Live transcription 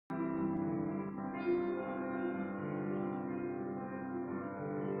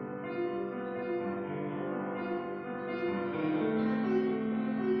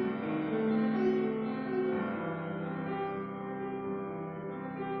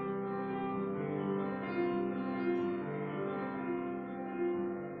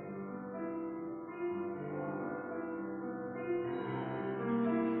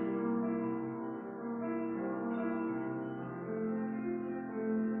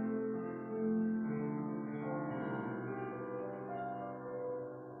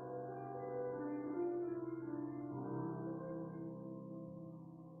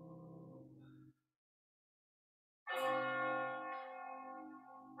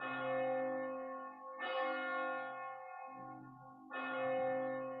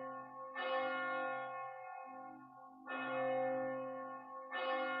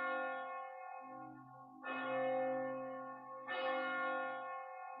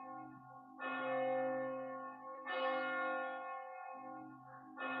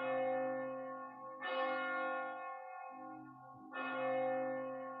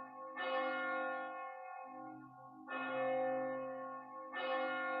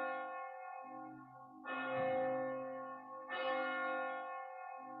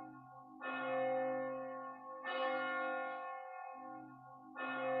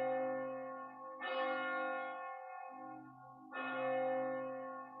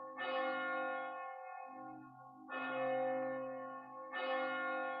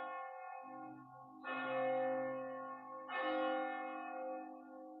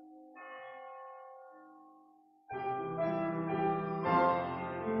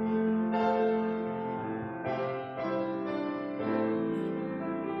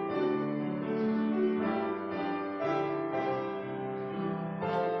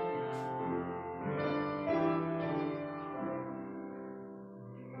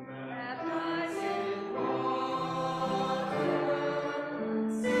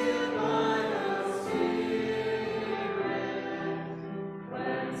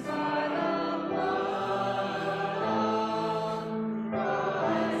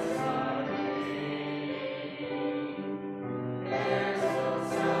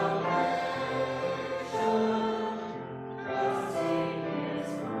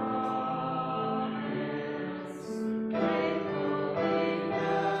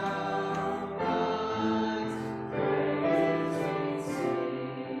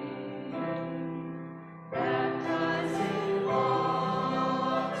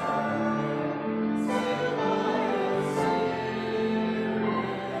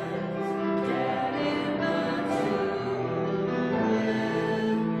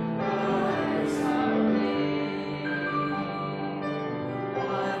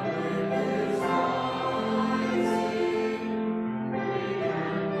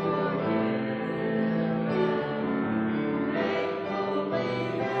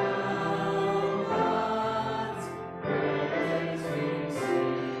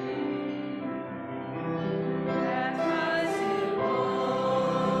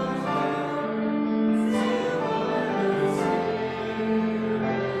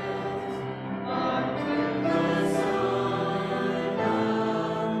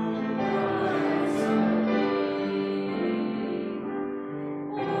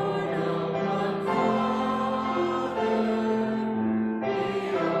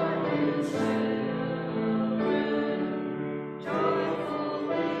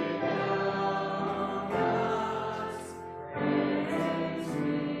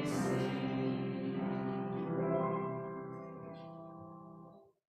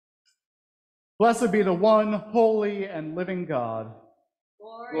Blessed be the one holy and living God.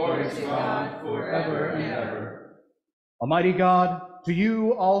 Glory to God forever and ever. Almighty God, to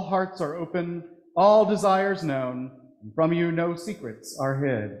you all hearts are open, all desires known, and from you no secrets are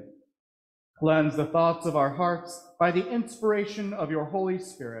hid. Cleanse the thoughts of our hearts by the inspiration of your Holy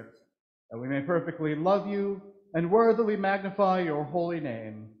Spirit, that we may perfectly love you and worthily magnify your holy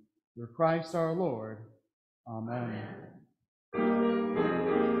name. Through Christ our Lord. Amen.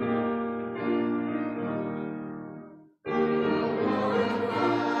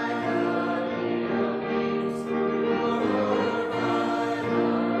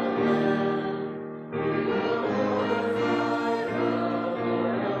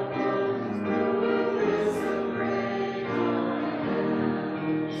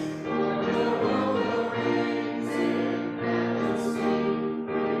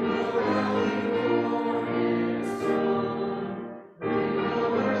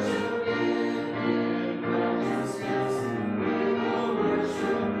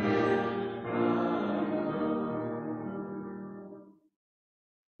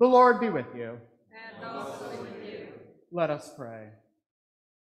 The Lord be with you. And also with you. Let us pray.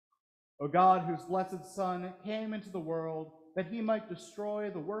 O God, whose blessed Son came into the world that he might destroy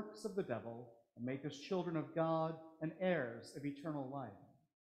the works of the devil and make us children of God and heirs of eternal life,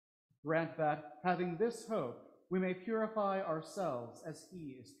 grant that, having this hope, we may purify ourselves as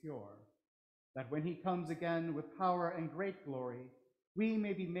he is pure, that when he comes again with power and great glory, we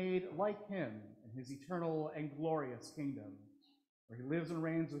may be made like him in his eternal and glorious kingdom, where he lives and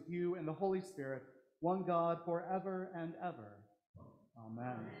reigns with you in the Holy Spirit, one God, forever and ever.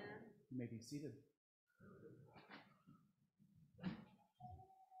 Amen. You may be seated.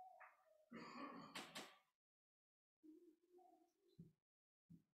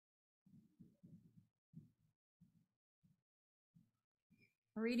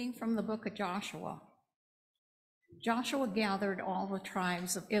 A reading from the book of Joshua. Joshua gathered all the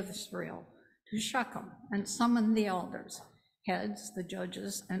tribes of Israel to Shechem and summoned the elders, heads, the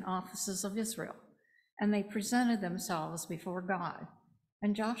judges, and officers of Israel, and they presented themselves before God.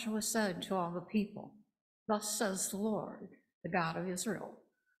 And Joshua said to all the people, "Thus says the Lord, the God of Israel,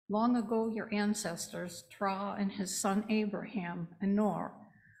 long ago your ancestors, Terah and his son Abraham and Nor,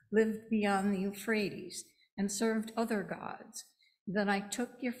 lived beyond the Euphrates and served other gods. Then I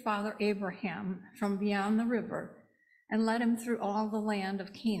took your father Abraham from beyond the river and led him through all the land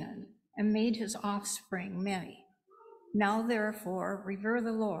of Canaan and made his offspring many. Now therefore revere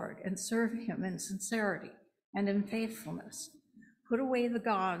the Lord and serve him in sincerity and in faithfulness. Put away the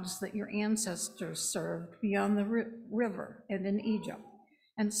gods that your ancestors served beyond the river and in Egypt,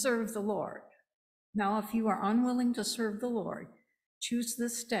 and serve the Lord. Now if you are unwilling to serve the Lord, choose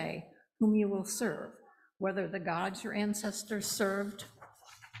this day whom you will serve, whether the gods your ancestors served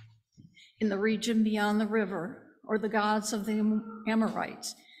in the region beyond the river, or the gods of the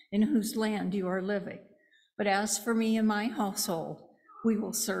Amorites, in whose land you are living. But as for me and my household, we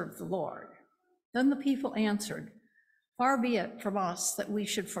will serve the Lord." Then the people answered, "Far be it from us that we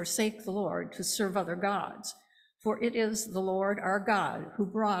should forsake the Lord to serve other gods, for it is the Lord our God who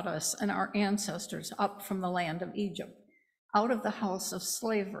brought us and our ancestors up from the land of Egypt, out of the house of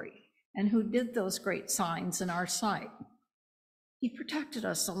slavery, and who did those great signs in our sight. He protected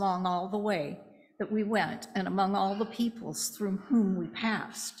us along all the way that we went and among all the peoples through whom we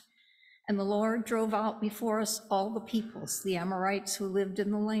passed. And the Lord drove out before us all the peoples, the Amorites who lived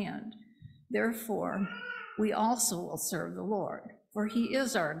in the land. Therefore, we also will serve the Lord, for he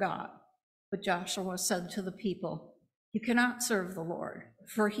is our God." But Joshua said to the people, "You cannot serve the Lord,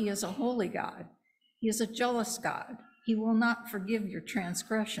 for he is a holy God. He is a jealous God. He will not forgive your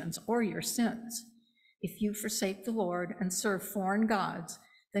transgressions or your sins. If you forsake the Lord and serve foreign gods,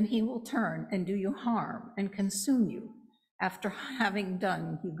 then he will turn and do you harm and consume you after having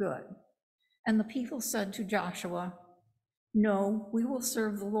done you good." And the people said to Joshua, "No, we will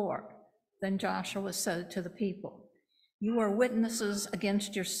serve the Lord." Then Joshua said to the people, "You are witnesses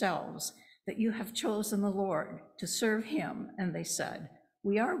against yourselves that you have chosen the Lord to serve him." And they said,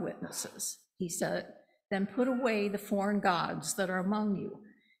 "We are witnesses." He said, "Then put away the foreign gods that are among you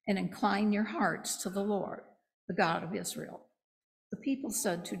and incline your hearts to the Lord, the God of Israel." The people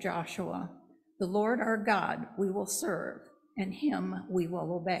said to Joshua, "The Lord our God we will serve, and him we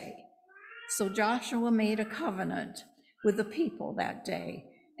will obey." So Joshua made a covenant with the people that day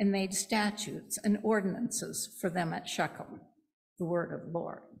and made statutes and ordinances for them at Shechem. The word of the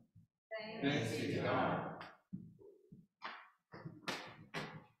Lord. Thanks be to God.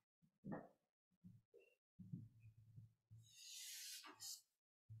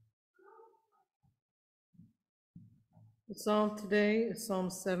 The psalm today is Psalm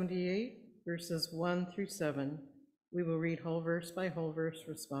 78, verses 1 through 7. We will read whole verse by whole verse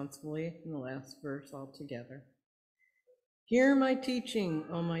responsibly, and the last verse all together. Hear my teaching,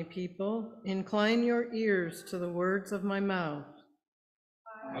 O my people. Incline your ears to the words of my mouth.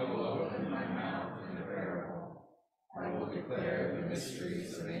 I will open my mouth in a parable. I will declare the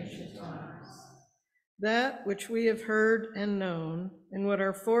mysteries of ancient times. That which we have heard and known, and what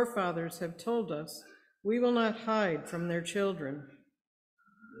our forefathers have told us, we will not hide from their children.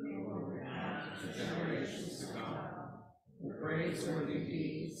 We will recount to generations to come the praiseworthy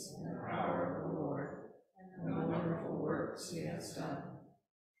deeds and the power of the Lord, and the wonderful works he has done.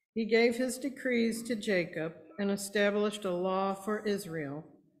 He gave his decrees to Jacob and established a law for Israel,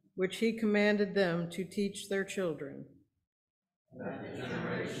 which he commanded them to teach their children. That the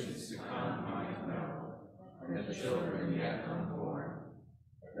generations to come might know, and the children yet unborn,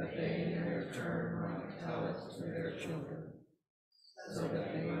 that they in their turn might tell it to their children, so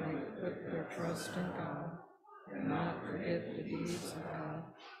that they might put their trust in God, and not forget the deeds of God,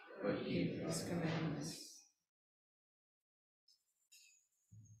 but keep his commandments.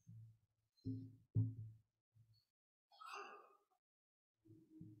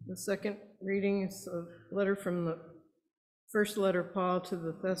 The second reading is a letter from the first letter of Paul to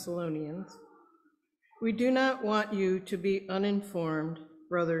the Thessalonians. We do not want you to be uninformed,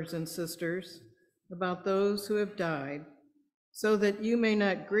 brothers and sisters, about those who have died, so that you may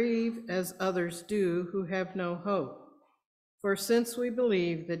not grieve as others do who have no hope. For since we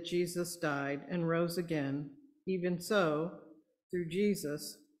believe that Jesus died and rose again, even so, through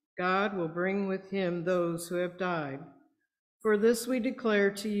Jesus, God will bring with him those who have died. For this we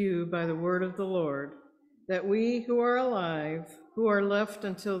declare to you by the word of the Lord, that we who are alive, who are left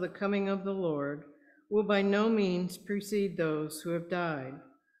until the coming of the Lord, will by no means precede those who have died.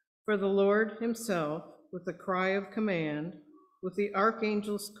 For the Lord himself, with the cry of command, with the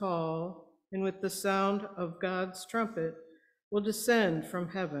archangel's call, and with the sound of God's trumpet, will descend from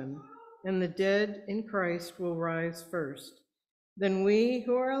heaven, and the dead in Christ will rise first. Then we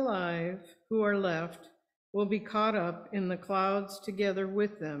who are alive, who are left, will be caught up in the clouds together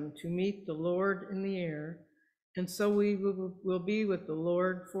with them to meet the Lord in the air, and so we will be with the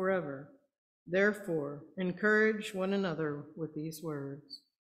Lord forever. Therefore, encourage one another with these words.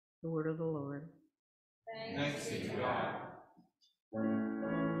 The word of the Lord. Thanks be to God.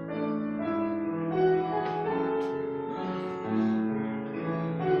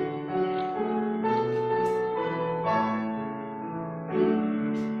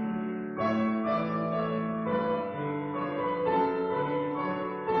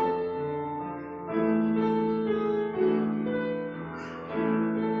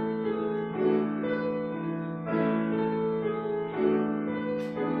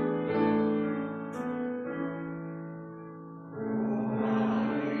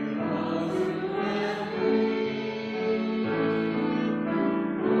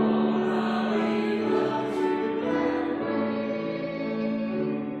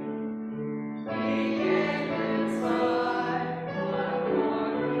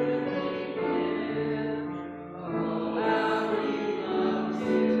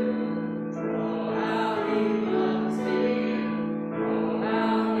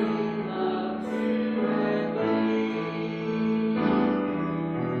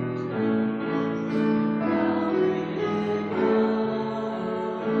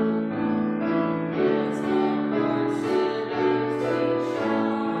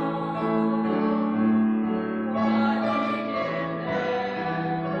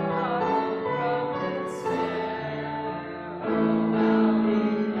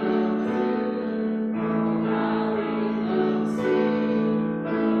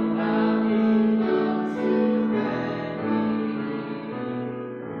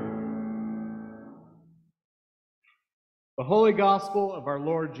 The Holy Gospel of our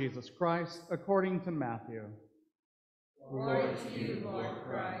Lord Jesus Christ according to Matthew. Glory to you, Lord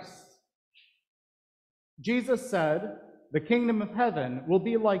Christ. Jesus said, "The kingdom of heaven will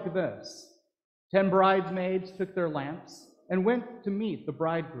be like this. 10 bridesmaids took their lamps and went to meet the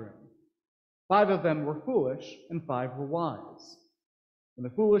bridegroom. 5 of them were foolish and 5 were wise. When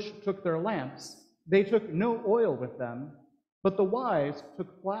the foolish took their lamps, they took no oil with them, but the wise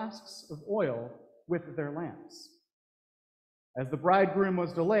took flasks of oil with their lamps. As the bridegroom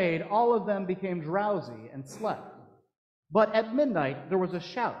was delayed, all of them became drowsy and slept. But at midnight there was a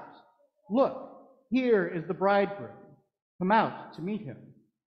shout, 'Look, here is the bridegroom. Come out to meet him.'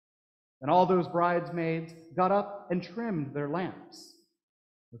 And all those bridesmaids got up and trimmed their lamps.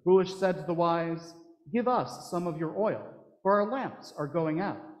 The foolish said to the wise, 'Give us some of your oil, for our lamps are going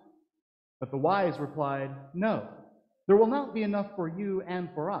out.' But the wise replied, 'No, there will not be enough for you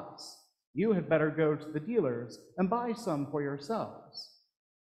and for us. You had better go to the dealers and buy some for yourselves."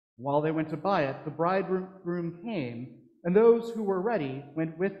 While they went to buy it, the bridegroom came, and those who were ready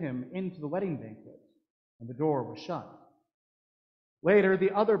went with him into the wedding banquet, and the door was shut. Later,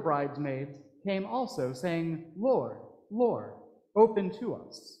 the other bridesmaids came also, saying, "Lord, Lord, open to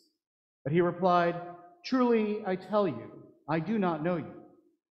us." But he replied, "Truly, I tell you, I do not know you.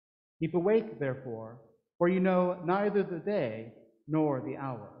 Keep awake, therefore, for you know neither the day nor the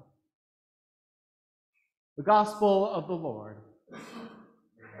hour." The Gospel of the Lord.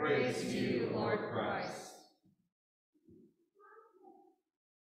 Praise to you, Lord Christ.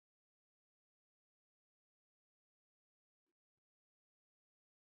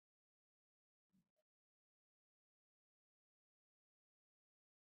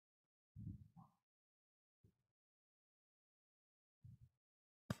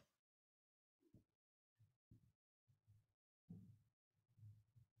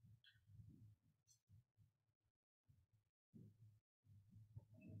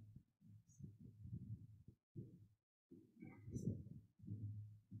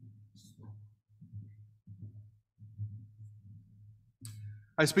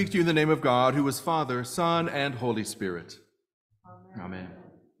 I speak to you in the name of God, who is Father, Son, and Holy Spirit. Amen.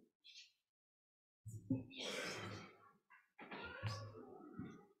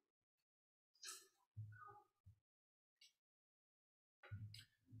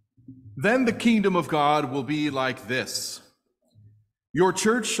 Then the kingdom of God will be like this. Your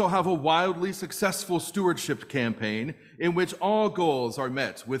church shall have a wildly successful stewardship campaign in which all goals are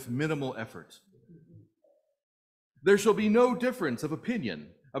met with minimal effort. There shall be no difference of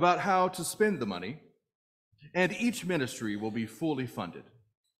opinion about how to spend the money, and each ministry will be fully funded.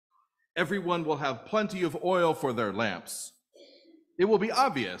 Everyone will have plenty of oil for their lamps. It will be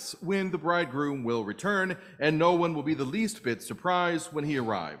obvious when the bridegroom will return, and no one will be the least bit surprised when he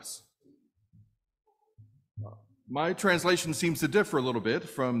arrives. My translation seems to differ a little bit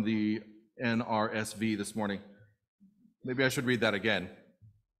from the NRSV this morning. Maybe I should read that again.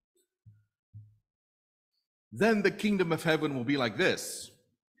 Then the kingdom of heaven will be like this.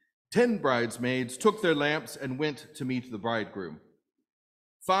 10 bridesmaids took their lamps and went to meet the bridegroom.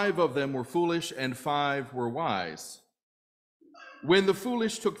 5 of them were foolish and 5 were wise. When the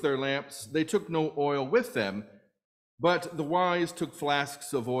foolish took their lamps, they took no oil with them, but the wise took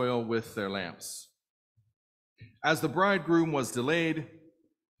flasks of oil with their lamps. As the bridegroom was delayed,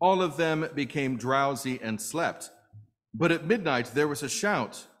 all of them became drowsy and slept. But at midnight there was a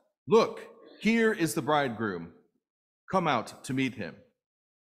shout, "Look, here is the bridegroom. Come out to meet him."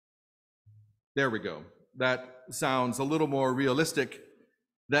 There we go. That sounds a little more realistic.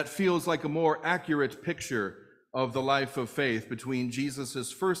 That feels like a more accurate picture of the life of faith between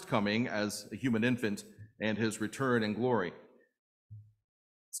Jesus' first coming as a human infant and his return in glory.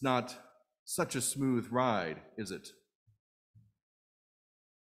 It's not such a smooth ride, is it?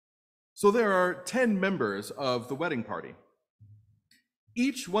 So there are 10 members of the wedding party.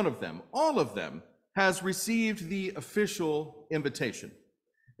 Each one of them, all of them, has received the official invitation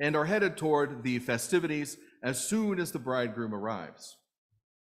and are headed toward the festivities as soon as the bridegroom arrives.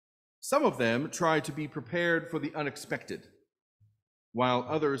 Some of them try to be prepared for the unexpected, while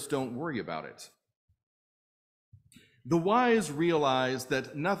others don't worry about it. The wise realize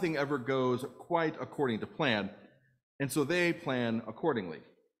that nothing ever goes quite according to plan, and so they plan accordingly.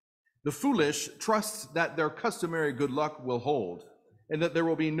 The foolish trust that their customary good luck will hold, and that there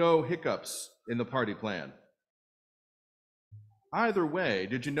will be no hiccups in the party plan. Either way,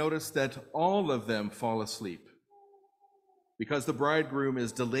 did you notice that all of them fall asleep? Because the bridegroom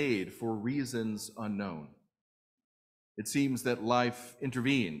is delayed for reasons unknown. It seems that life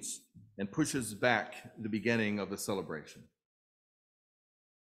intervenes and pushes back the beginning of the celebration.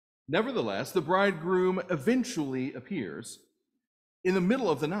 Nevertheless, the bridegroom eventually appears in the middle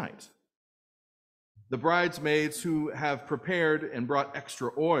of the night. The bridesmaids who have prepared and brought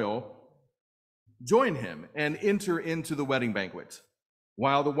extra oil join him and enter into the wedding banquet,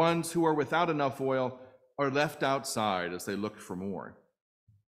 while the ones who are without enough oil are left outside as they look for more.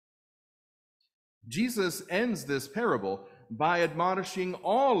 Jesus ends this parable by admonishing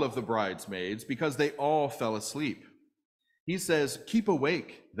all of the bridesmaids because they all fell asleep. He says, "Keep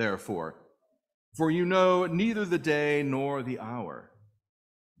awake, therefore, for you know neither the day nor the hour."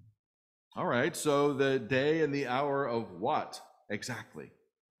 All right, so the day and the hour of what exactly?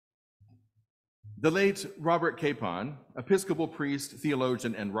 The late Robert Capon, Episcopal priest,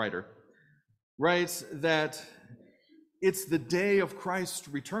 theologian, and writer, writes that it's the day of Christ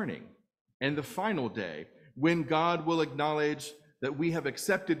returning and the final day when God will acknowledge that we have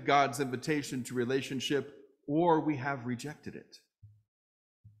accepted God's invitation to relationship or we have rejected it.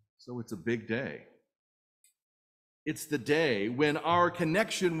 So it's a big day. It's the day when our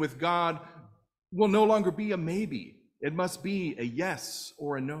connection with God will no longer be a maybe. It must be a yes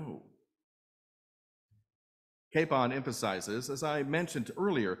or a no. Capon emphasizes, as I mentioned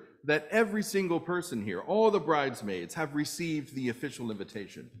earlier, that every single person here, all the bridesmaids, have received the official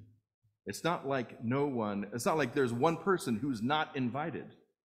invitation. It's not like there's one person who's not invited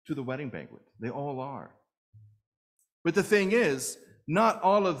to the wedding banquet. They all are. But the thing is, not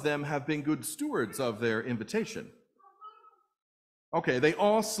all of them have been good stewards of their invitation. Okay, they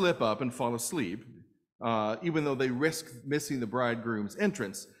all slip up and fall asleep, even though they risk missing the bridegroom's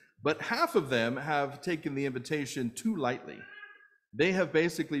entrance. But half of them have taken the invitation too lightly. They have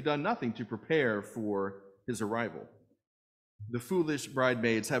basically done nothing to prepare for his arrival. The foolish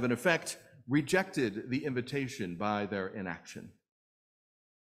bridesmaids have, in effect, rejected the invitation by their inaction.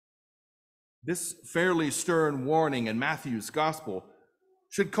 This fairly stern warning in Matthew's gospel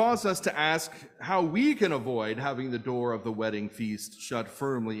should cause us to ask how we can avoid having the door of the wedding feast shut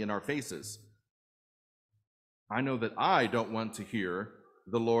firmly in our faces. I know that I don't want to hear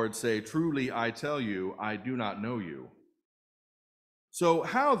the Lord say, "Truly I tell you, I do not know you." So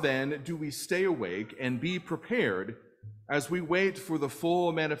how then do we stay awake and be prepared as we wait for the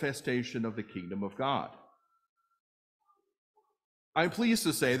full manifestation of the kingdom of God? I'm pleased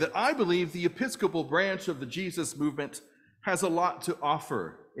to say that I believe the Episcopal branch of the Jesus movement has a lot to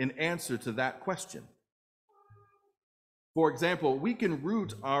offer in answer to that question. For example, we can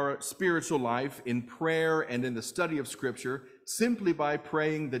root our spiritual life in prayer and in the study of Scripture simply by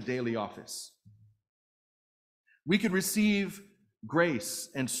praying the daily office. We can receive grace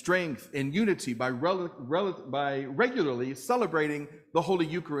and strength and unity by regularly celebrating the Holy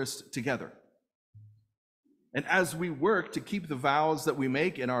Eucharist together. And as we work to keep the vows that we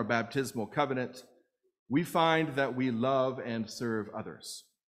make in our baptismal covenant, we find that we love and serve others.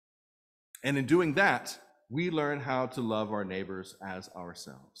 And in doing that, we learn how to love our neighbors as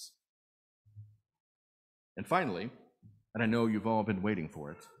ourselves. And finally, and I know you've all been waiting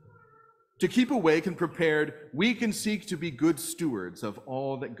for it, to keep awake and prepared, we can seek to be good stewards of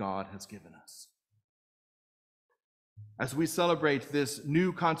all that God has given us. As we celebrate this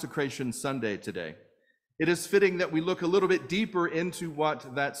new consecration Sunday today, it is fitting that we look a little bit deeper into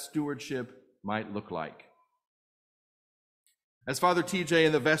what that stewardship might look like. As Father TJ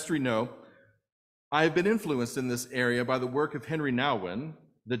and the vestry know, I have been influenced in this area by the work of Henry Nouwen,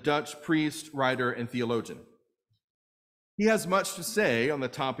 the Dutch priest, writer, and theologian. He has much to say on the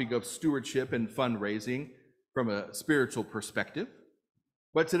topic of stewardship and fundraising from a spiritual perspective,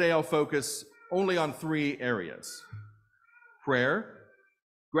 but today I'll focus only on 3 areas: prayer,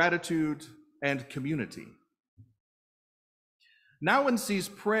 gratitude, and community. Nouwen sees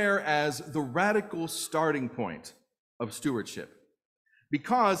prayer as the radical starting point of stewardship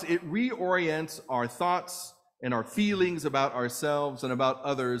because it reorients our thoughts and our feelings about ourselves and about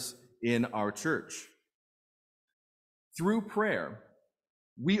others in our church. Through prayer,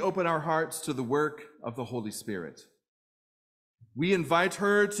 we open our hearts to the work of the Holy Spirit. We invite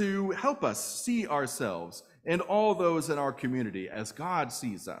her to help us see ourselves and all those in our community as God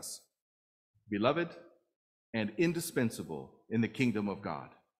sees us, beloved and indispensable in the kingdom of God.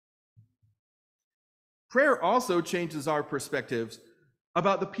 Prayer also changes our perspectives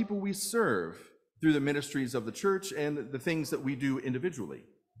about the people we serve through the ministries of the church and the things that we do individually.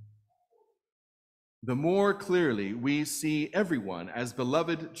 The more clearly we see everyone as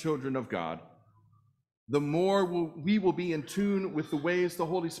beloved children of God, the more we will be in tune with the ways the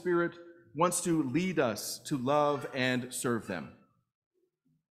Holy Spirit wants to lead us to love and serve them.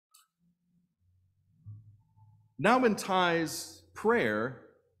 Nouwen ties prayer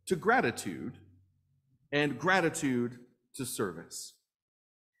to gratitude and gratitude to service.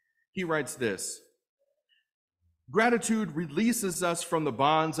 He writes this: gratitude releases us from the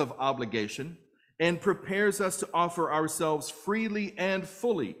bonds of obligation and prepares us to offer ourselves freely and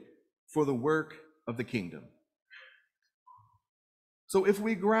fully for the work of the kingdom. So if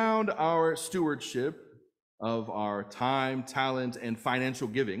we ground our stewardship of our time, talent, and financial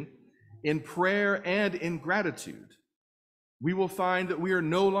giving in prayer and in gratitude, we will find that we are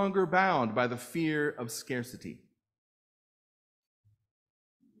no longer bound by the fear of scarcity.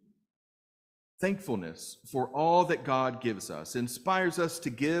 Thankfulness for all that God gives us inspires us to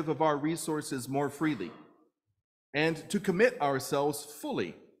give of our resources more freely and to commit ourselves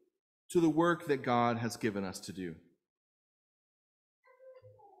fully to the work that God has given us to do.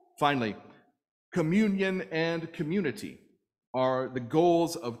 Finally, communion and community are the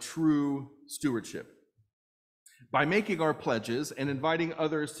goals of true stewardship. By making our pledges and inviting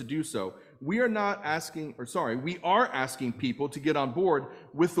others to do so, we are asking people to get on board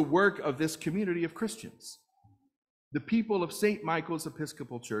with the work of this community of Christians, the people of St. Michael's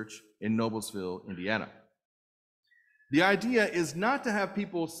Episcopal Church in Noblesville, Indiana. The idea is not to have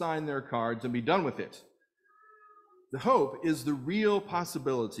people sign their cards and be done with it. The hope is the real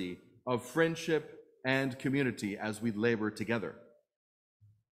possibility of friendship and community as we labor together.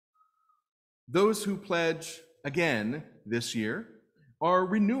 Those who pledge again this year are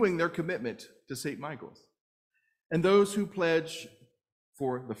renewing their commitment to St. Michael's. And those who pledge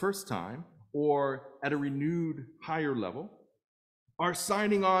for the first time or at a renewed higher level are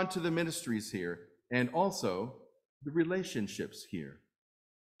signing on to the ministries here and also the relationships here.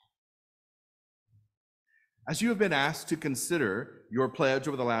 As you have been asked to consider your pledge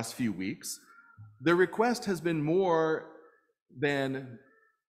over the last few weeks, the request has been more than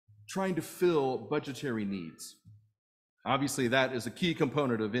trying to fill budgetary needs. Obviously, that is a key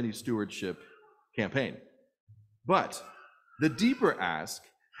component of any stewardship campaign. But the deeper ask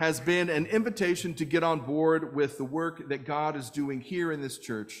has been an invitation to get on board with the work that God is doing here in this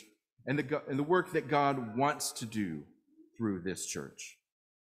church and the work that God wants to do through this church.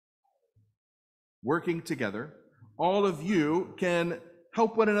 Working together, all of you can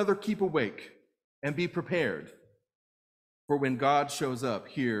help one another keep awake and be prepared for when God shows up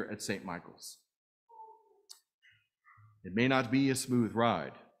here at St. Michael's. It may not be a smooth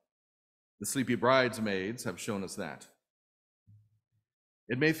ride. The sleepy bridesmaids have shown us that.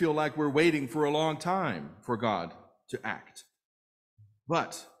 It may feel like we're waiting for a long time for God to act.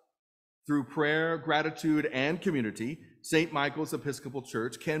 But through prayer, gratitude, and community, St. Michael's Episcopal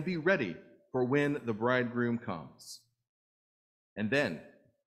Church can be ready for when the bridegroom comes. And then,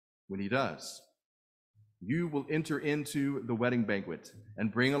 when he does, you will enter into the wedding banquet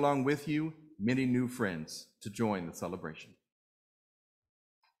and bring along with you many new friends to join the celebration.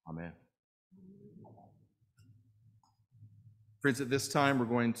 Amen. Friends, at this time, we're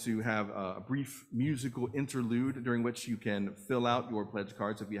going to have a brief musical interlude during which you can fill out your pledge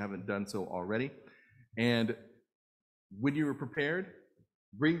cards if you haven't done so already. And when you are prepared,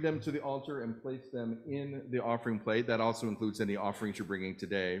 bring them to the altar and place them in the offering plate. That also includes any offerings you're bringing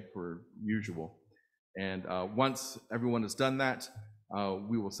today per usual. And once everyone has done that,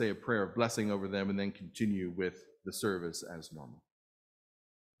 we will say a prayer of blessing over them and then continue with the service as normal.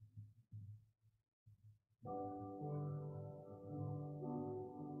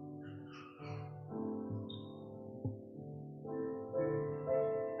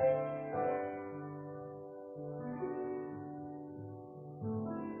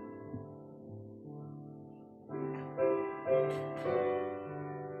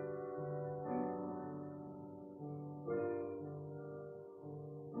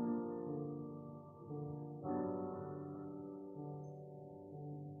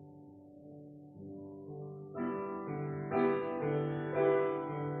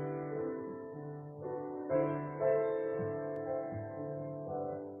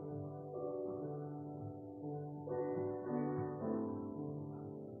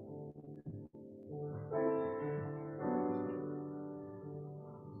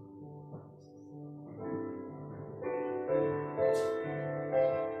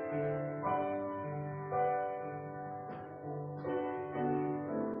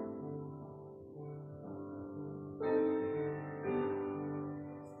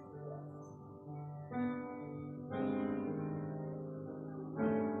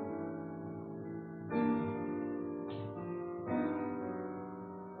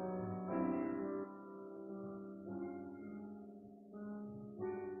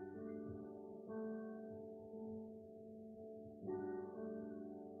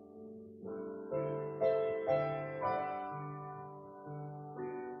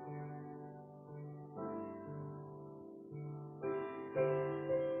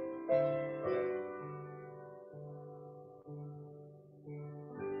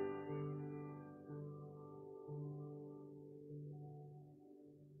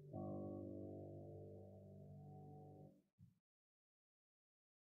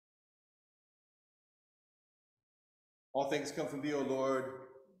 All things come from thee, O Lord,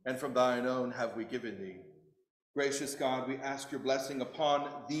 and from thine own have we given thee. Gracious God, we ask your blessing upon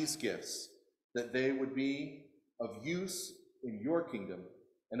these gifts, that they would be of use in your kingdom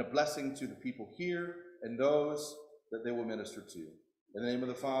and a blessing to the people here and those that they will minister to. In the name of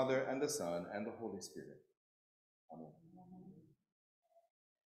the Father, and the Son, and the Holy Spirit. Amen.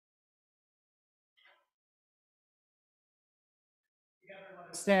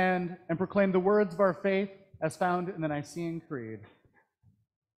 Stand and proclaim the words of our faith as found in the Nicene Creed.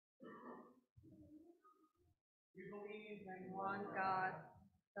 We God,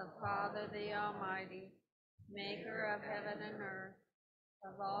 the Father, the Almighty, maker of heaven and earth,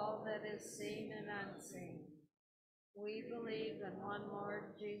 of all that is seen and unseen. We believe in one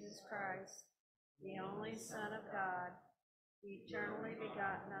Lord Jesus Christ, the only Son of God, eternally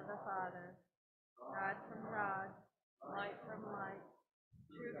begotten of the Father, God from God, light from light,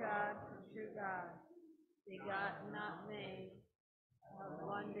 true God from true God, begotten, not made, of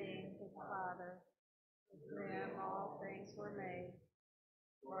one being with the Father. Through him all things were made.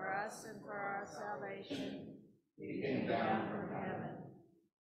 For us and for our salvation, he came down from heaven.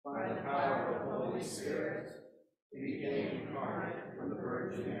 By the power of the Holy Spirit, he became incarnate from the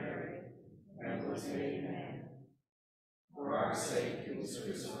Virgin Mary, and was made man. For our sake he was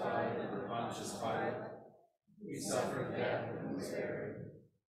crucified under Pontius Pilate. He suffered death and was buried.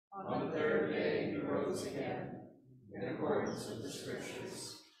 On the third day he rose again, in accordance with the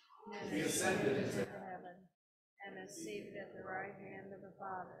Scriptures. He ascended into heaven, and is seated at the right hand of the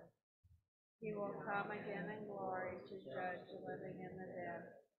Father. He will come again in glory to judge the living and the dead,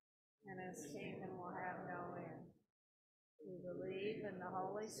 and his kingdom will have no end. We believe in the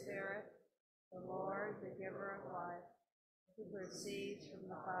Holy Spirit, the Lord, the giver of life, who proceeds from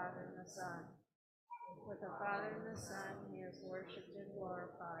the Father and the Son. With the Father and the Son he is worshipped and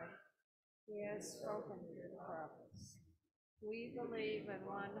glorified. He has spoken through the prophets. We believe in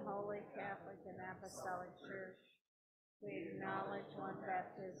one holy Catholic and Apostolic Church. We acknowledge one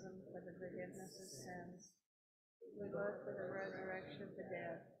baptism for the forgiveness of sins. We look for the resurrection of the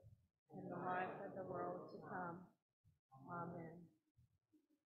dead and the life of the world to come. Amen.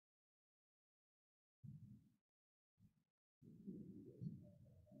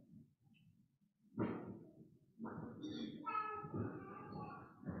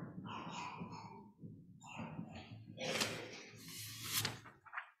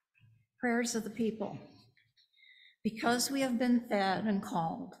 Prayers of the people. Because we have been fed and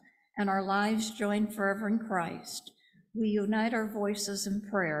called, and our lives joined forever in Christ, we unite our voices in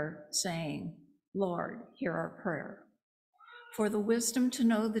prayer, saying, Lord, hear our prayer. For the wisdom to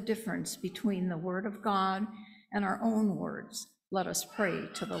know the difference between the word of God and our own words, let us pray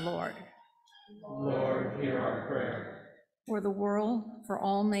to the Lord. Lord, hear our prayer. For the world, for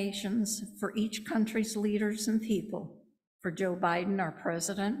all nations, for each country's leaders and people, for Joe Biden, our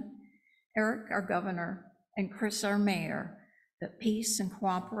president, Eric, our governor, and Chris, our mayor, that peace and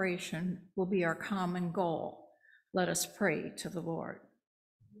cooperation will be our common goal. Let us pray to the Lord.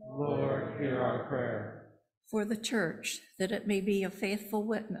 Lord, hear our prayer. For the church, that it may be a faithful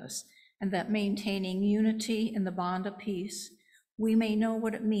witness, and that maintaining unity in the bond of peace, we may know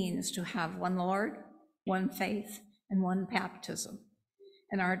what it means to have one Lord, one faith, and one baptism.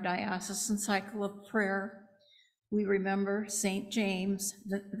 In our diocesan cycle of prayer, we remember St. James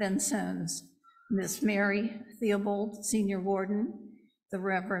Vincennes, Miss Mary Theobald, Senior Warden, the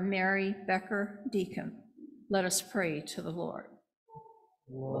Reverend Mary Becker, Deacon. Let us pray to the Lord.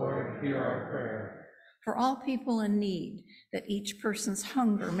 Lord, hear our prayer. For all people in need, that each person's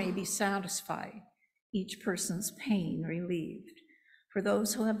hunger may be satisfied, each person's pain relieved. For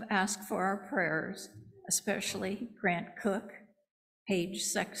those who have asked for our prayers, especially Grant Cook, Paige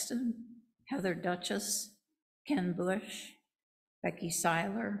Sexton, Heather Duchess, Ken Bush, Becky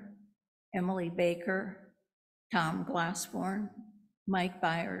Seiler, Emily Baker, Tom Glassborn, Mike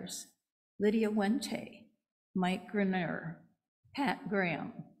Byers, Lydia Wente, Mike Grenier, Pat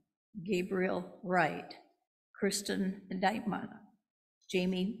Graham, Gabriel Wright, Kristen Deitman,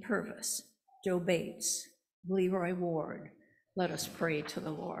 Jamie Purvis, Joe Bates, Leroy Ward. Let us pray to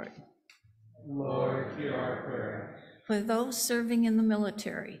the Lord. Lord, hear our prayer. For those serving in the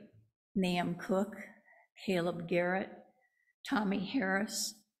military, Nam Cook, Caleb Garrett, Tommy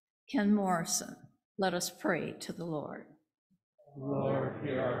Harris, Ken Morrison, let us pray to the Lord. Lord,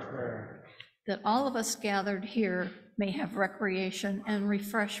 hear our prayer. That all of us gathered here may have recreation and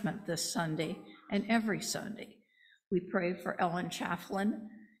refreshment this Sunday and every Sunday. We pray for Ellen Chafflin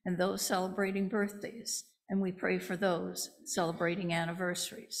and those celebrating birthdays, and we pray for those celebrating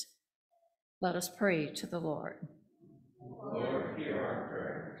anniversaries. Let us pray to the Lord. Lord, hear our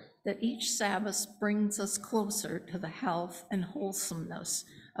prayer. That each Sabbath brings us closer to the health and wholesomeness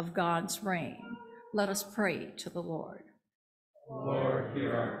of God's reign. Let us pray to the Lord. Lord,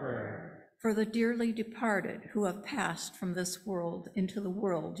 hear our prayer. For the dearly departed who have passed from this world into the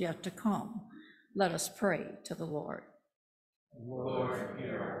world yet to come, let us pray to the Lord. Lord,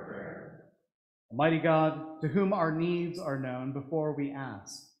 hear our prayer. Almighty God, to whom our needs are known before we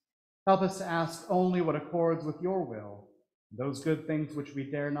ask, help us to ask only what accords with your will, those good things which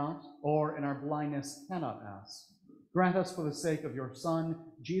we dare not, or in our blindness cannot ask. Grant us for the sake of your Son,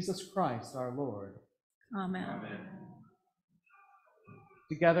 Jesus Christ our Lord. Amen. Amen.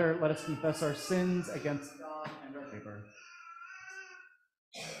 Together, let us confess our sins against God and our neighbor.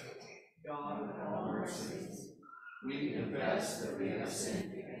 God of all mercies, we confess that we have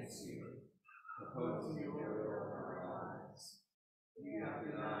sinned against you, opposing your will in our lives. We have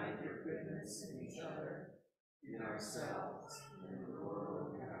denied your goodness in each other, in ourselves, and in the world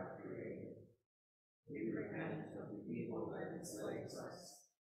you have created. We repent of the evil that enslaves us,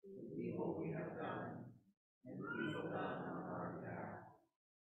 the evil we have done, and the evil done on our behalf.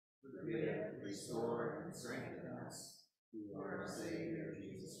 Forgive, restore, and strengthen us through our Savior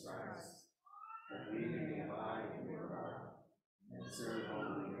Jesus Christ, that we may abide in your love and serve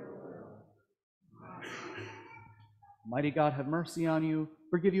only your will. Amen. Mighty God, have mercy on you,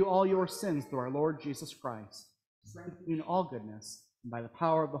 forgive you all your sins through our Lord Jesus Christ, strengthen you in all goodness, and by the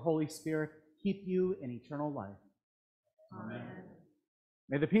power of the Holy Spirit, keep you in eternal life. Amen.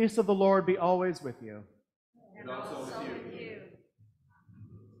 May the peace of the Lord be always with you. And also with you.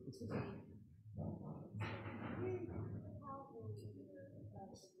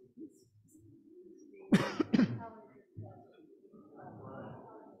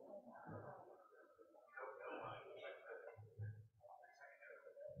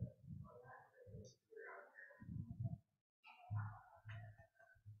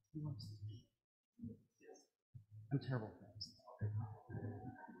 I'm terrible.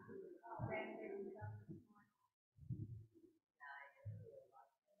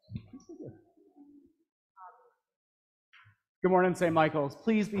 Good morning, St. Michael's.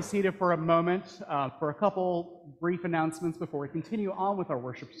 Please be seated for a moment for a couple brief announcements before we continue on with our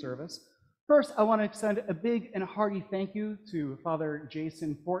worship service. First, I want to extend a big and hearty thank you to Father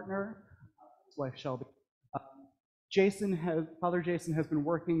Jason Fortner, his wife Shelby. Father Jason has been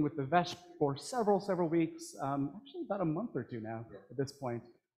working with the vestry for several weeks, actually about a month or two now at this point,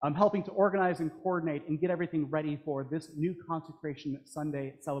 helping to organize and coordinate and get everything ready for this new Consecration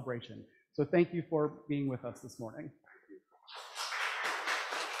Sunday celebration. So thank you for being with us this morning.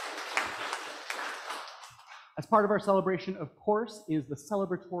 As part of our celebration, of course, is the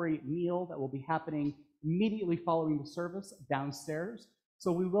celebratory meal that will be happening immediately following the service downstairs.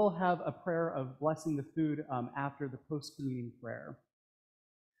 So we will have a prayer of blessing the food after the post-communion prayer.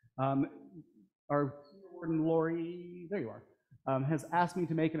 Our warden, Lori, there you are, has asked me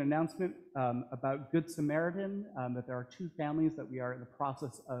to make an announcement about Good Samaritan, that there are two families that we are in the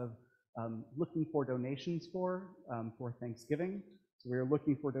process of looking for donations for Thanksgiving. So we are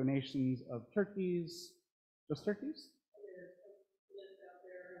looking for donations of turkeys, just turkeys?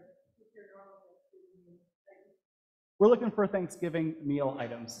 We're looking for Thanksgiving meal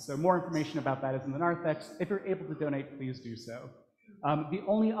items, so more information about that is in the narthex. If you're able to donate, please do so. The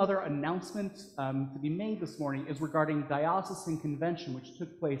only other announcement to be made this morning is regarding Diocesan Convention, which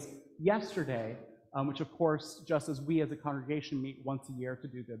took place yesterday, which of course, just as we as a congregation meet once a year to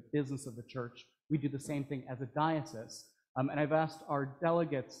do the business of the church, we do the same thing as a diocese. And I've asked our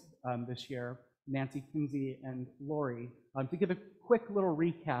delegates this year, Nancy Kinsey and Lori, to give a quick little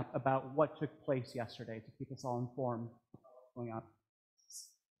recap about what took place yesterday to keep us all informed of what's going on.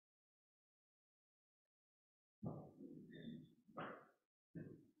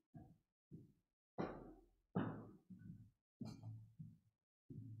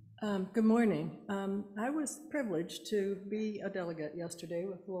 Good morning. I was privileged to be a delegate yesterday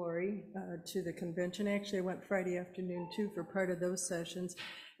with Lori to the convention. Actually, I went Friday afternoon too for part of those sessions.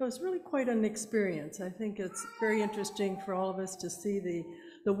 It was really quite an experience. I think it's very interesting for all of us to see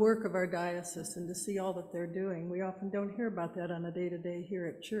the work of our diocese and to see all that they're doing. We often don't hear about that on a day-to-day here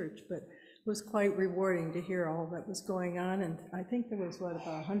at church, but it was quite rewarding to hear all that was going on. And I think there was, about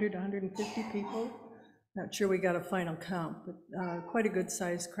 100, 150 people? Not sure we got a final count, but quite a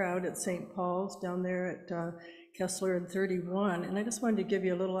good-sized crowd at St. Paul's down there at Kessler and 31. And I just wanted to give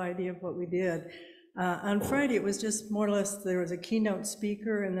you a little idea of what we did. On Friday, it was just more or less, there was a keynote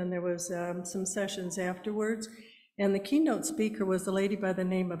speaker, and then there was some sessions afterwards. And the keynote speaker was a lady by the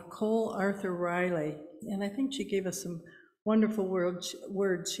name of Cole Arthur Riley. And I think she gave us some wonderful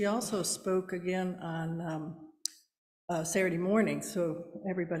words. She also spoke again on Saturday morning, so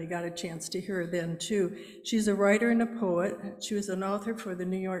everybody got a chance to hear her then too. She's a writer and a poet. She was an author for the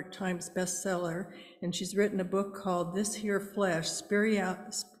New York Times bestseller, and she's written a book called This Here Flesh,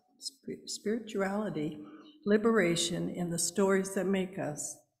 Spirituality, Liberation, and the Stories That Make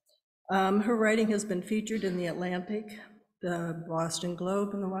Us. Her writing has been featured in The Atlantic, the Boston Globe,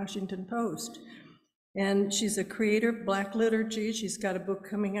 and the Washington Post. And she's a creator of Black liturgy. She's got a book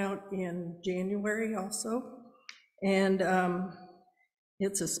coming out in January also. And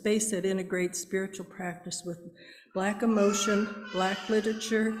it's a space that integrates spiritual practice with Black emotion, Black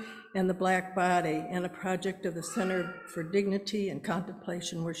literature, and the Black Body, and a project of the Center for Dignity and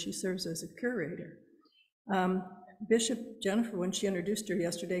Contemplation, where she serves as a curator. Bishop Jennifer, when she introduced her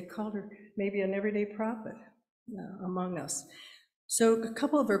yesterday, called her maybe an everyday prophet among us. So a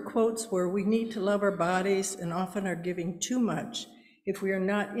couple of her quotes were, "We need to love our bodies and often are giving too much. If we are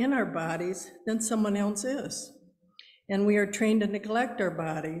not in our bodies, then someone else is. And we are trained to neglect our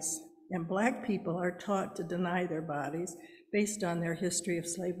bodies, and Black people are taught to deny their bodies based on their history of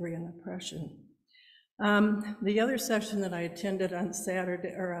slavery and oppression." The other session that I attended on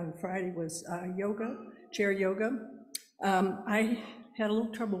Saturday or on Friday was yoga, chair yoga. I had a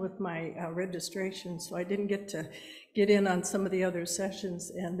little trouble with my registration, so I didn't get in on some of the other sessions,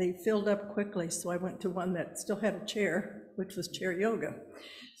 and they filled up quickly, so I went to one that still had a chair, which was chair yoga.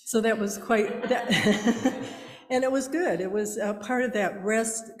 So that was quite, and it was good. It was part of that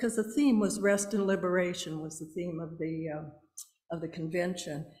rest, because the theme was rest and liberation was the theme of the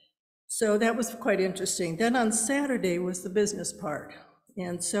convention. So that was quite interesting. Then on Saturday was the business part.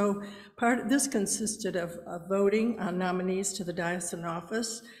 And so this consisted of voting on nominees to the diocesan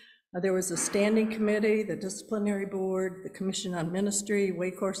office. There was a standing committee, the disciplinary board, the commission on ministry,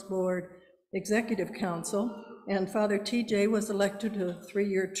 Waycourse board, executive council, and Father TJ was elected to a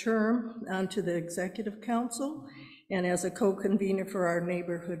 3-year term onto the executive council and as a co-convener for our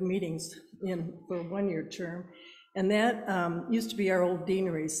neighborhood meetings for a 1-year term. And that used to be our old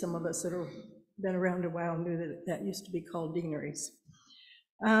deaneries. Some of us that have been around a while knew that used to be called deaneries.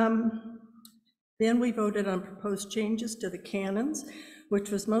 Then we voted on proposed changes to the canons, which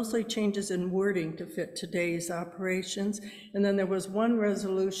was mostly changes in wording to fit today's operations. And then there was one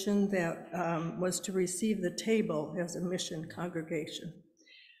resolution that was to receive the table as a mission congregation.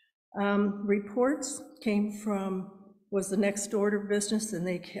 Reports came was the next order of business, and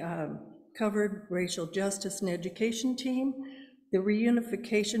they covered racial justice and education team, the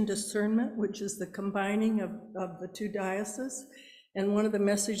reunification discernment, which is the combining of the two dioceses. And one of the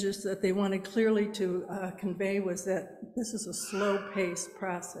messages that they wanted clearly to convey was that this is a slow-paced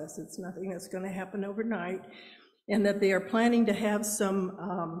process. It's nothing that's going to happen overnight, and that they are planning to have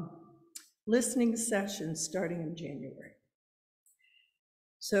some listening sessions starting in January.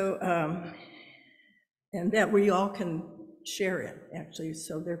 So, and that we all can share it, actually.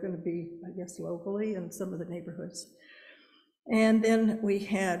 So they're going to be, I guess, locally in some of the neighborhoods. And then we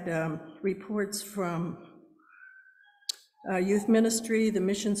had reports from youth ministry, the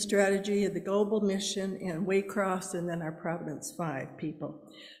mission strategy, the global mission, and Waycross, and then our Providence 5 people.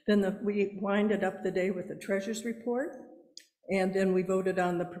 Then we winded up the day with the treasurer's report, and then we voted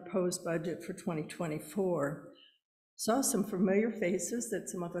on the proposed budget for 2024. Saw some familiar faces that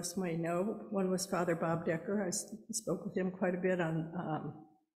some of us may know. One was Father Bob Decker. I spoke with him quite a bit on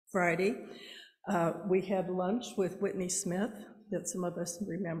Friday. We had lunch with Whitney Smith, that some of us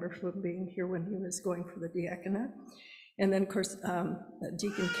remember from being here when he was going for the diaconate. And then, of course,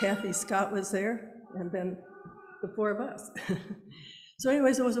 Deacon Kathy Scott was there, and then the 4 of us. So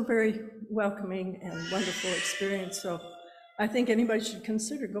anyways, it was a very welcoming and wonderful experience. So I think anybody should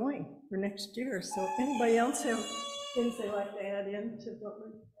consider going for next year. So anybody else have things they like to add in to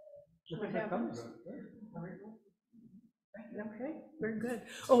what happens? Okay, very good.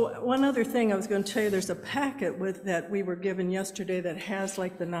 Oh, one other thing I was going to tell you, there's a packet that we were given yesterday that has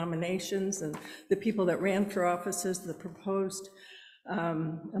like the nominations and the people that ran for offices, the proposed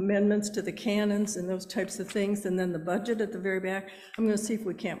amendments to the canons and those types of things, and then the budget at the very back. I'm going to see if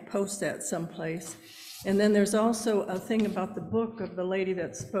we can't post that someplace. And then there's also a thing about the book of the lady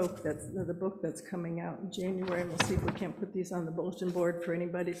that spoke, that's the book that's coming out in January, and we'll see if we can't put these on the bulletin board for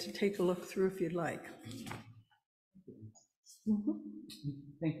anybody to take a look through if you'd like.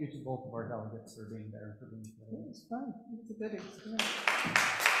 Thank you to both of our delegates for being there and for being today. It was fun. It was a good experience.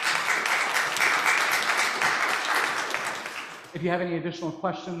 If you have any additional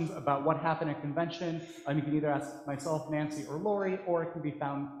questions about what happened at convention, you can either ask myself, Nancy, or Lori, or it can be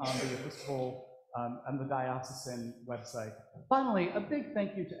found on the Episcopal on the diocesan website. Finally, a big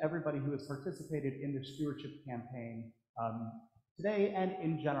thank you to everybody who has participated in the stewardship campaign today and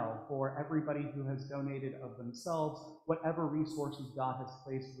in general, for everybody who has donated of themselves, whatever resources God has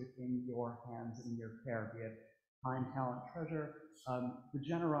placed within your hands and in your care, be it time, talent, treasure. The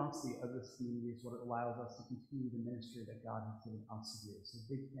generosity of this community is what allows us to continue the ministry that God has given us to do. So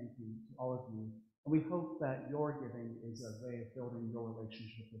big thank you to all of you. And we hope that your giving is a way of building your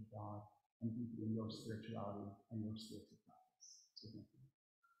relationship with God and deepening your spirituality and your spiritual practice. So thank you.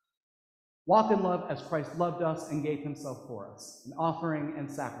 Walk in love as Christ loved us and gave himself for us, an offering and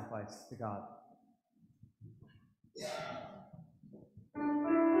sacrifice to God.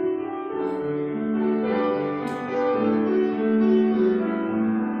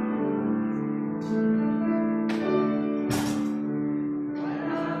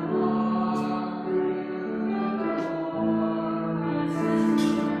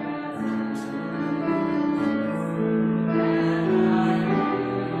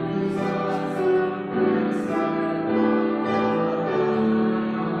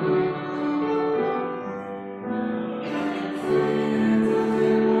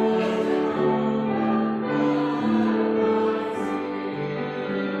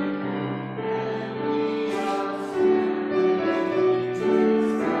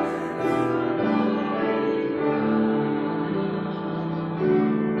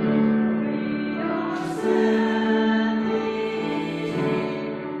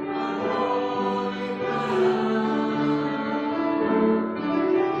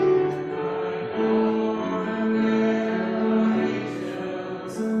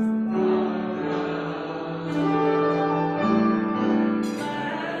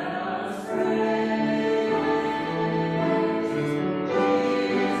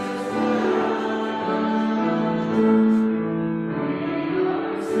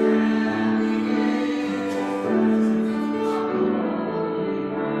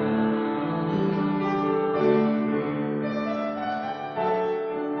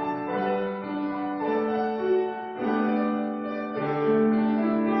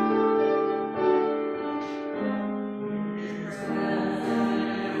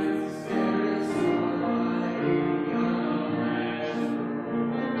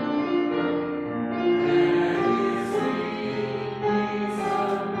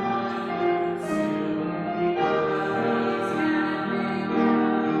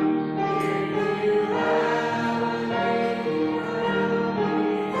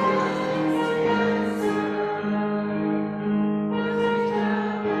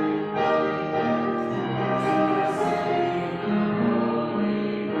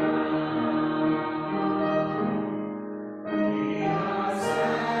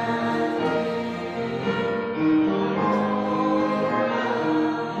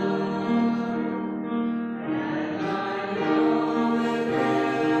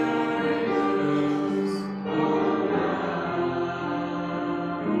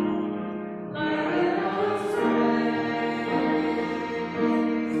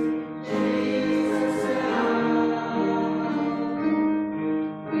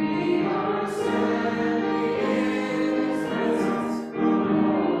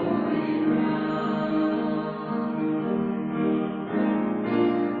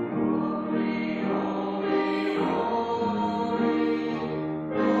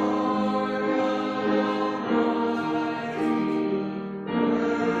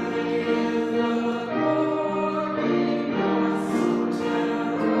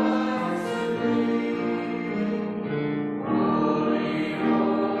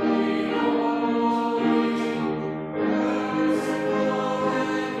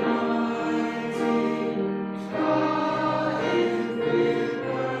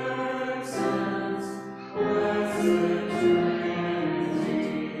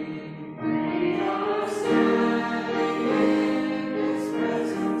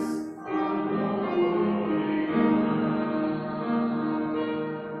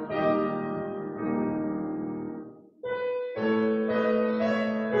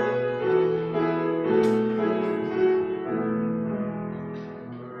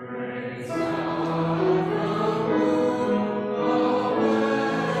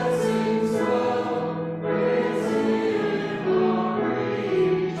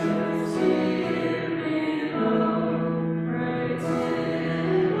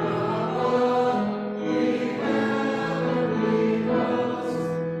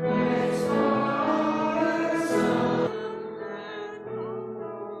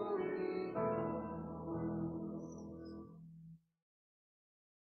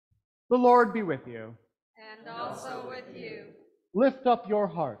 The Lord be with you. And also with you. Lift up your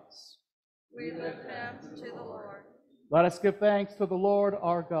hearts. We lift them to the Lord. Let us give thanks to the Lord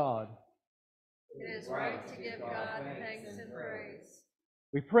our God. It is right to give God thanks and praise.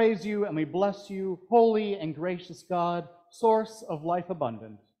 We praise you and we bless you, holy and gracious God, source of life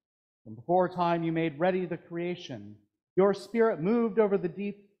abundant. From before time you made ready the creation. Your Spirit moved over the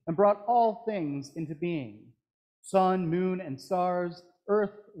deep and brought all things into being. Sun, moon, and stars,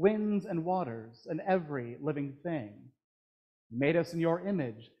 earth, winds, and waters, and every living thing. You made us in your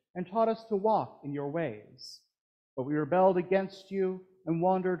image and taught us to walk in your ways. But we rebelled against you and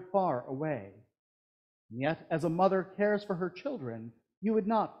wandered far away. And yet, as a mother cares for her children, you would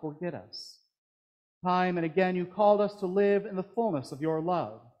not forget us. Time and again you called us to live in the fullness of your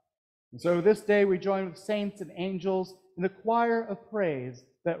love. And so this day we join with saints and angels in the choir of praise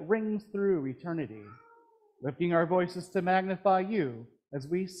that rings through eternity, lifting our voices to magnify you as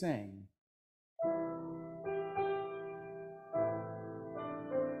we sing.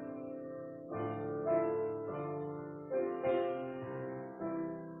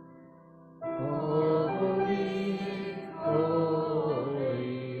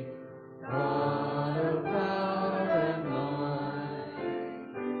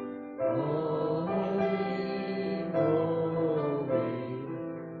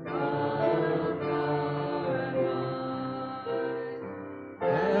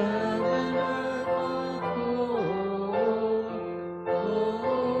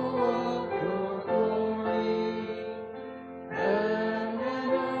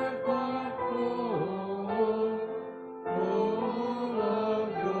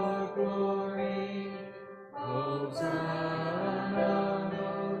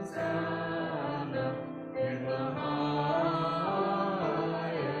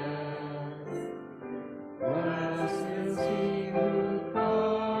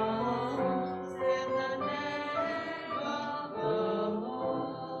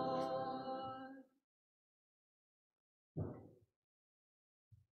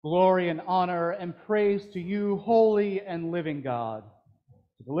 Glory and honor and praise to you, holy and living God,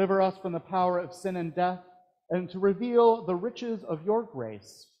 to deliver us from the power of sin and death, and to reveal the riches of your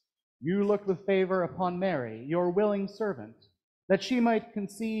grace. You looked with favor upon Mary, your willing servant, that she might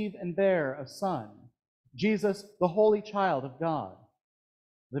conceive and bear a son, Jesus, the holy child of God.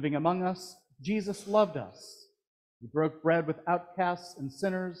 Living among us, Jesus loved us. He broke bread with outcasts and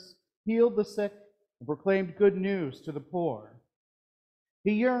sinners, healed the sick, and proclaimed good news to the poor.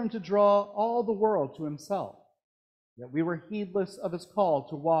 He yearned to draw all the world to himself, yet we were heedless of his call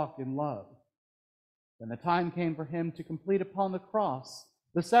to walk in love. Then the time came for him to complete upon the cross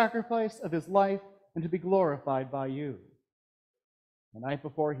the sacrifice of his life and to be glorified by you. The night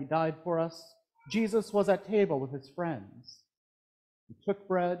before he died for us, Jesus was at table with his friends. He took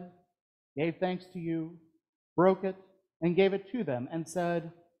bread, gave thanks to you, broke it, and gave it to them, and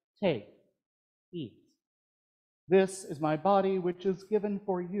said, "Take, eat. This is my body, which is given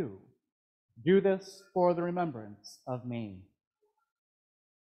for you. Do this for the remembrance of me."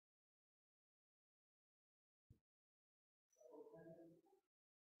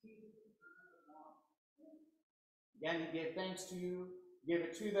 Again, he gave thanks to you, gave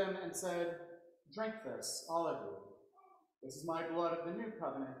it to them, and said, "Drink this, all of you. This is my blood of the new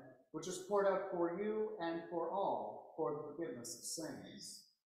covenant, which is poured out for you and for all for the forgiveness of sins.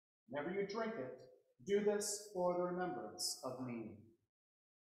 Whenever you drink it, do this for the remembrance of me."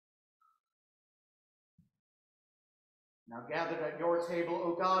 Now gathered at your table,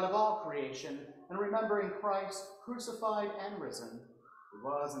 O God of all creation, and remembering Christ, crucified and risen, who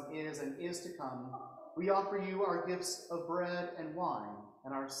was and is to come, we offer you our gifts of bread and wine,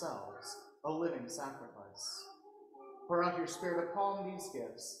 and ourselves a living sacrifice. Pour out your Spirit upon these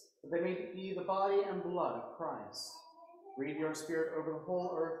gifts, that they may be the body and blood of Christ. Breathe your Spirit over the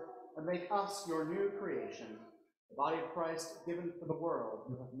whole earth, and make us your new creation, the body of Christ given for the world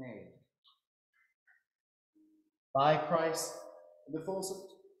you have made. By Christ, in the fullness of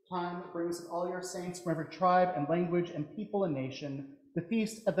time, bring us all your saints from every tribe and language and people and nation to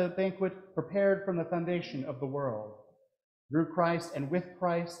feast at the banquet prepared from the foundation of the world. Through Christ and with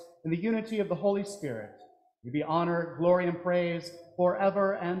Christ, in the unity of the Holy Spirit, you be honor, glory, and praise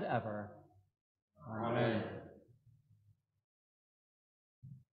forever and ever. Amen.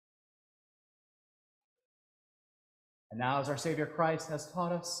 And now, as our Savior Christ has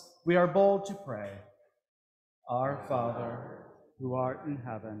taught us, we are bold to pray. Our Father, who art in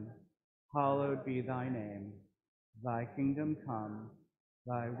heaven, hallowed be thy name. Thy kingdom come,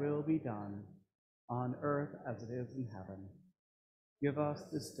 thy will be done, on earth as it is in heaven. Give us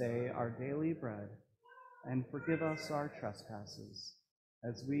this day our daily bread, and forgive us our trespasses,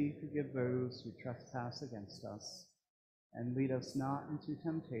 as we forgive those who trespass against us. And lead us not into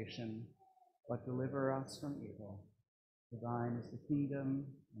temptation, but deliver us from evil. For thine is the kingdom,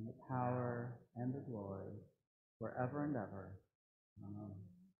 and the power, and the glory, forever and ever. Amen.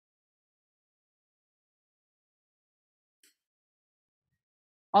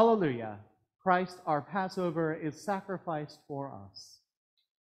 Alleluia. Christ, our Passover, is sacrificed for us.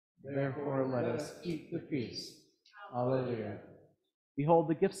 Therefore, let us keep the feast. Alleluia. Behold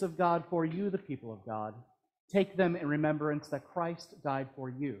the gifts of God for you, the people of God. Take them in remembrance that Christ died for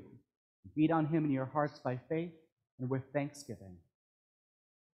you. Feed on him in your hearts by faith and with thanksgiving.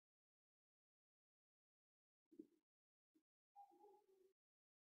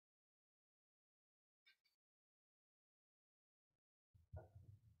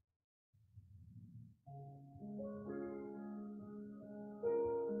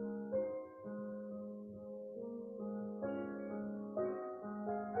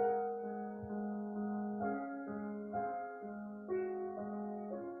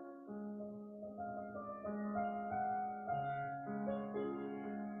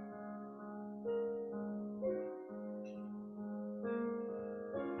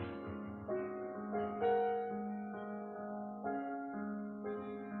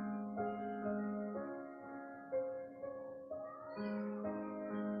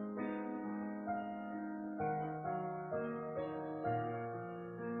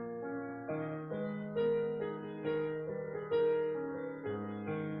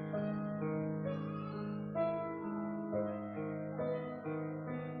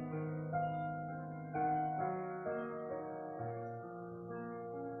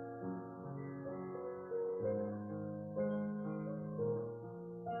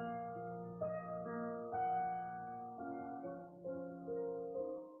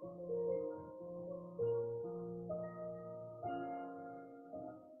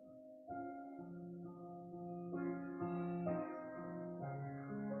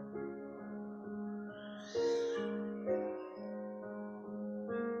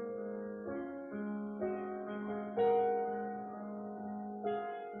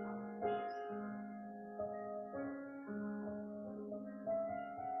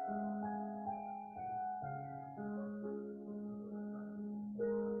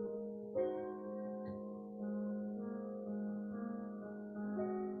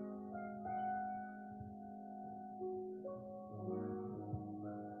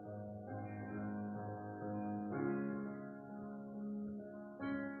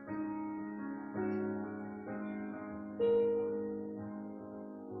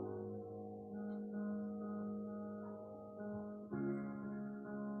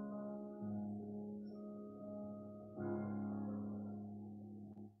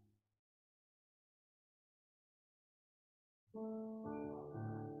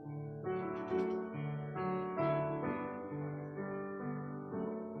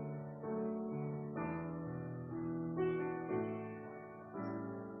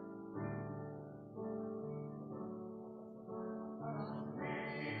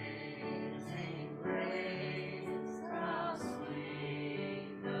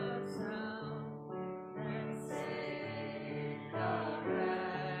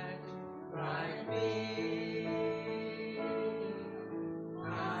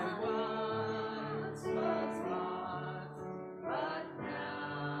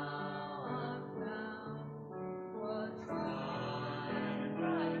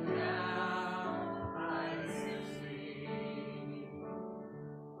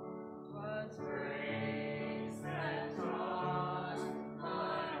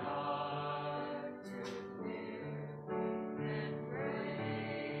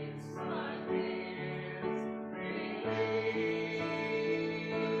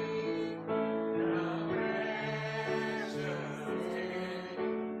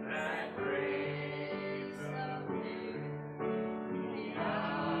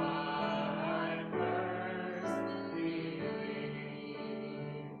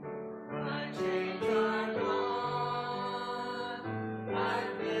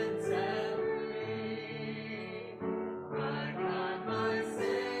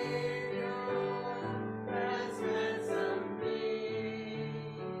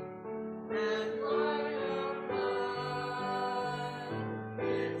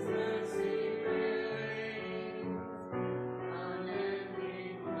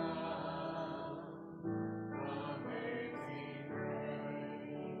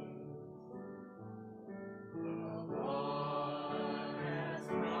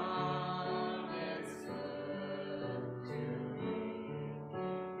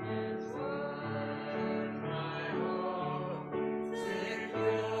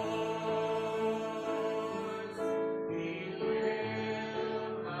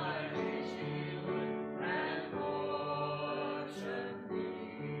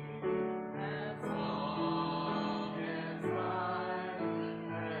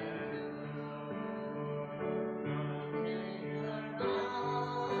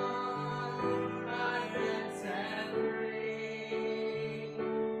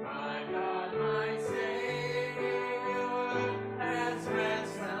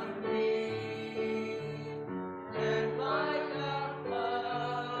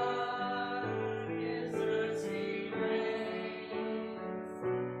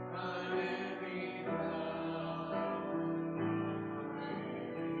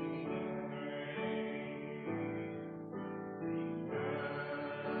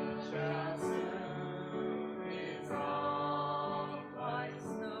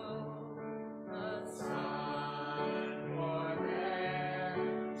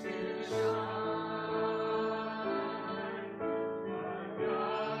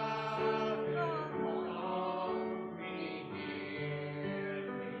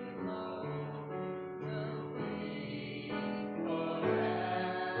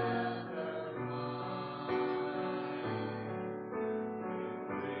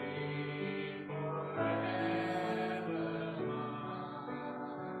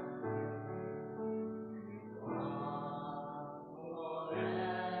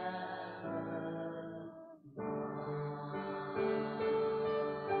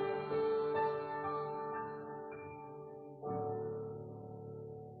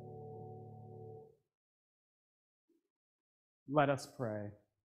 Let us pray.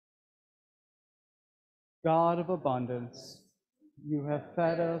 God of abundance, you have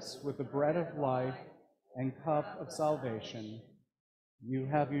fed us with the bread of life and cup of salvation. You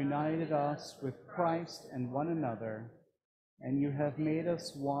have united us with Christ and one another, and you have made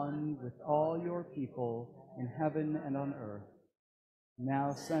us one with all your people in heaven and on earth.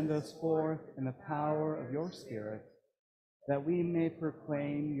 Now send us forth in the power of your Spirit, that we may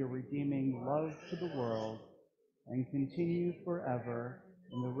proclaim your redeeming love to the world and continue forever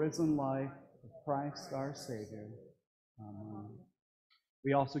in the risen life of Christ our Savior. Amen.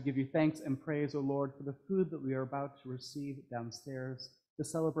 We also give you thanks and praise, O Lord, for the food that we are about to receive downstairs to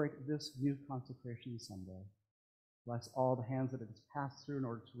celebrate this new consecration Sunday. Bless all the hands that it has passed through in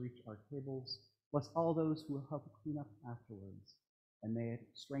order to reach our tables. Bless all those who will help clean up afterwards. And may it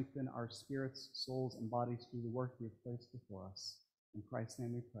strengthen our spirits, souls, and bodies through the work you have placed before us. In Christ's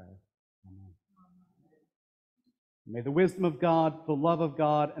name we pray. Amen. May the wisdom of God, the love of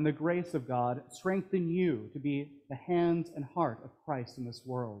God, and the grace of God strengthen you to be the hands and heart of Christ in this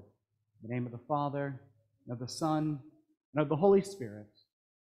world. In the name of the Father, and of the Son, and of the Holy Spirit.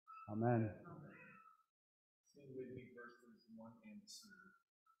 Amen. Sing with me verses 1 and 2.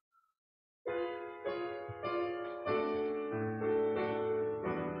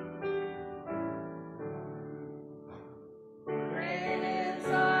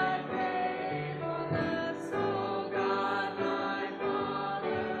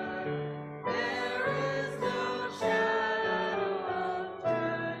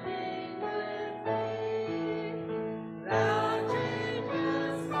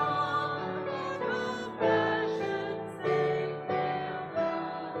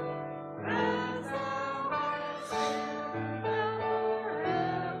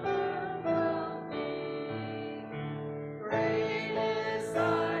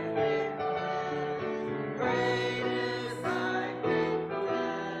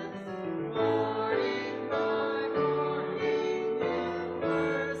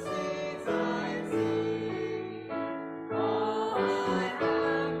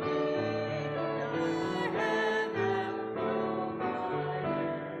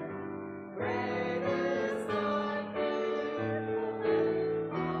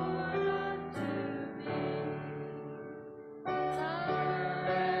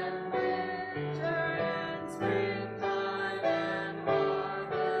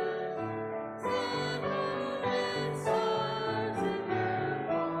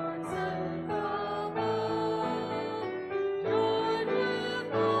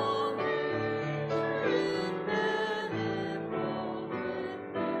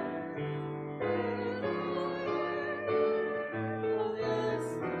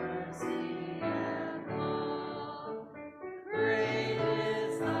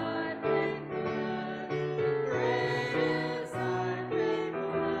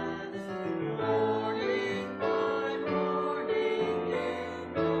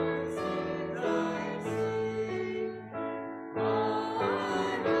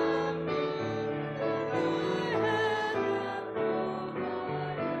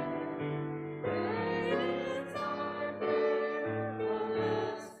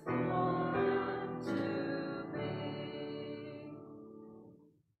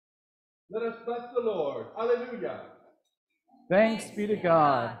 Let us bless the Lord. Alleluia. Thanks be to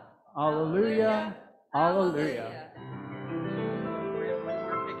God. Alleluia. Alleluia.